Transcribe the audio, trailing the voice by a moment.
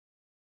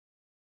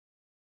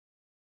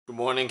Good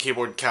morning,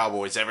 keyboard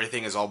cowboys.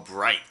 Everything is all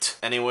bright.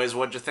 Anyways,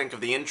 what'd you think of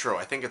the intro?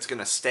 I think it's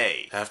gonna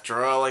stay.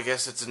 After all, I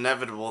guess it's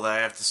inevitable that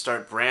I have to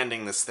start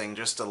branding this thing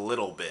just a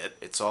little bit.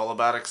 It's all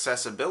about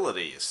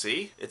accessibility, you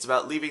see? It's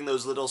about leaving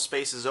those little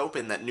spaces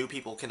open that new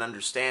people can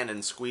understand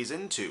and squeeze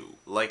into.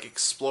 Like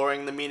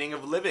exploring the meaning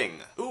of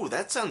living. Ooh,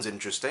 that sounds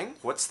interesting.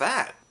 What's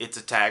that? It's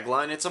a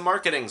tagline, it's a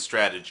marketing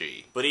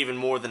strategy. But even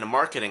more than a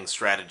marketing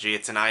strategy,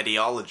 it's an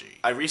ideology.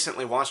 I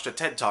recently watched a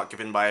TED Talk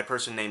given by a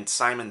person named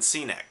Simon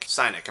Sinek.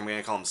 Sinek, I'm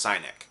gonna call him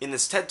Sinek. In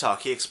this TED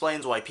Talk, he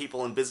explains why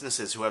people and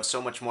businesses who have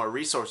so much more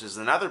resources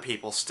than other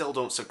people still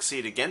don't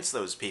succeed against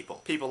those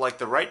people. People like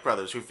the Wright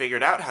brothers who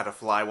figured out how to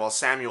fly, while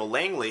Samuel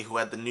Langley, who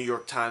had the New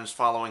York Times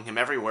following him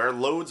everywhere,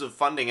 loads of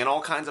funding and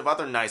all kinds of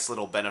other nice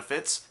little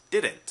benefits,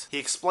 didn't. He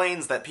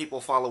explains that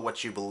people follow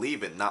what you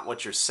believe in, not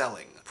what you're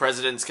selling.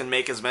 Presidents can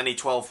make as many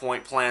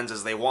 12-point plans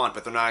as they want,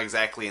 but they're not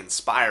exactly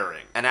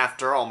inspiring. And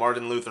after all,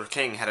 Martin Luther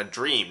King had a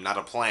dream, not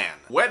a plan.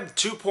 Web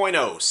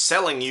 2.0,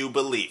 selling you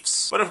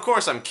beliefs. But of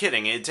course I'm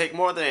kidding, it'd take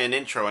more than an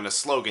intro and a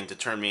slogan to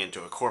turn me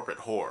into a corporate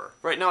whore.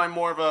 Right now I'm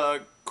more of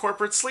a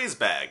corporate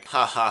sleazebag.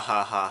 Ha ha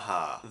ha ha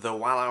ha. Though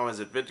while I was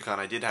at VidCon,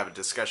 I did have a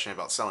discussion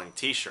about selling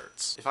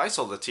t-shirts. If I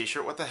sold a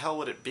t-shirt, what the hell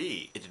would it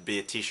be? It'd be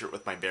a t-shirt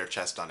with my bare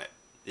chest on it.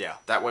 Yeah,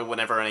 that way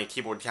whenever any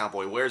keyboard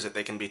cowboy wears it,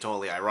 they can be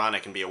totally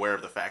ironic and be aware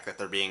of the fact that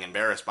they're being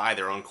embarrassed by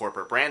their own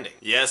corporate branding.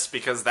 Yes,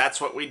 because that's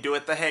what we do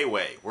at the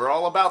Heyway. We're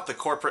all about the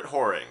corporate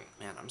whoring.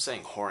 Man, I'm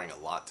saying whoring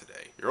a lot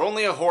today. You're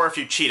only a whore if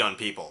you cheat on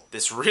people.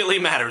 This really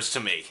matters to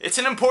me. It's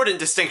an important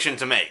distinction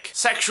to make.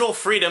 Sexual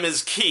freedom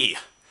is key.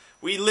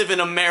 We live in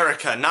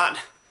America, not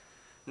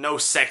no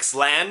sex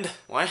land.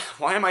 Why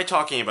am I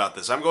talking about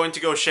this? I'm going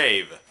to go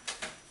shave.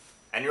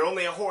 And you're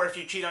only a whore if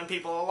you cheat on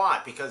people a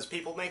lot, because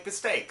people make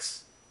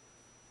mistakes.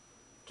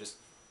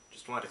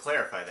 Just wanted to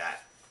clarify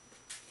that.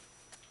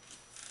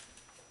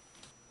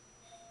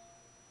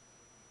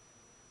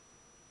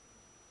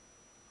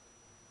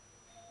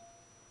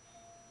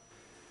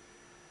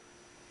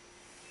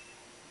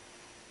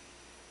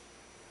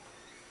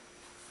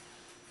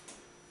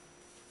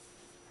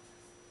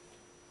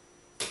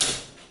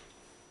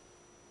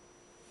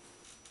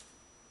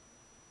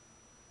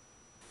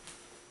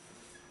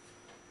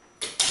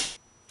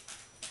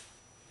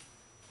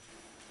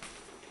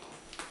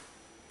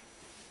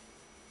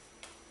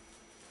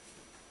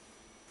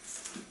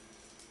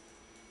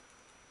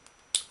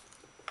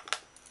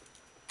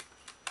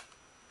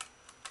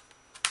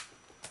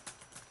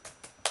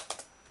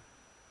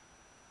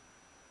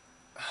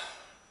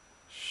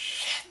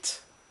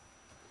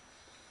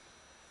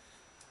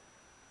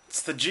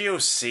 It's the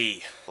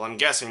GOC. Well, I'm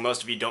guessing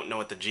most of you don't know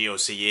what the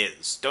GOC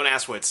is. Don't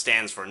ask what it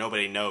stands for,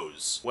 nobody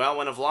knows. Well,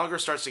 when a vlogger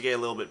starts to get a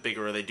little bit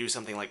bigger or they do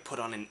something like put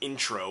on an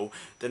intro,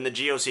 then the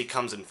GOC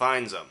comes and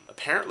finds them.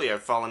 Apparently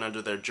I've fallen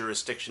under their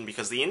jurisdiction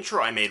because the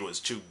intro I made was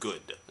too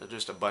good. They're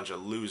just a bunch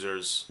of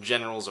losers,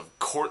 generals of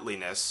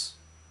courtliness.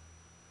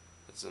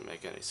 That doesn't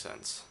make any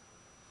sense.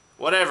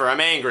 Whatever,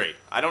 I'm angry.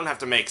 I don't have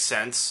to make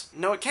sense.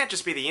 No, it can't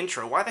just be the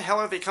intro. Why the hell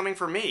are they coming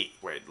for me?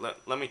 Wait,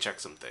 let me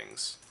check some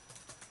things.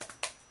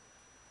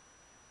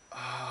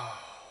 Oh,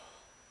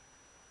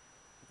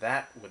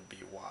 that would be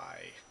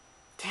why.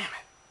 Damn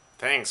it.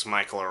 Thanks,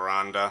 Michael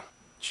Aranda.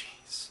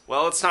 Jeez.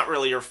 Well, it's not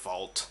really your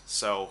fault,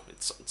 so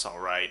it's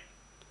alright.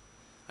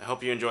 I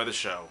hope you enjoy the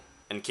show.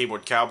 And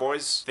keyboard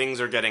cowboys, things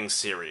are getting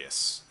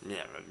serious.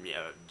 Yeah,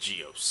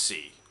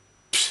 GOC.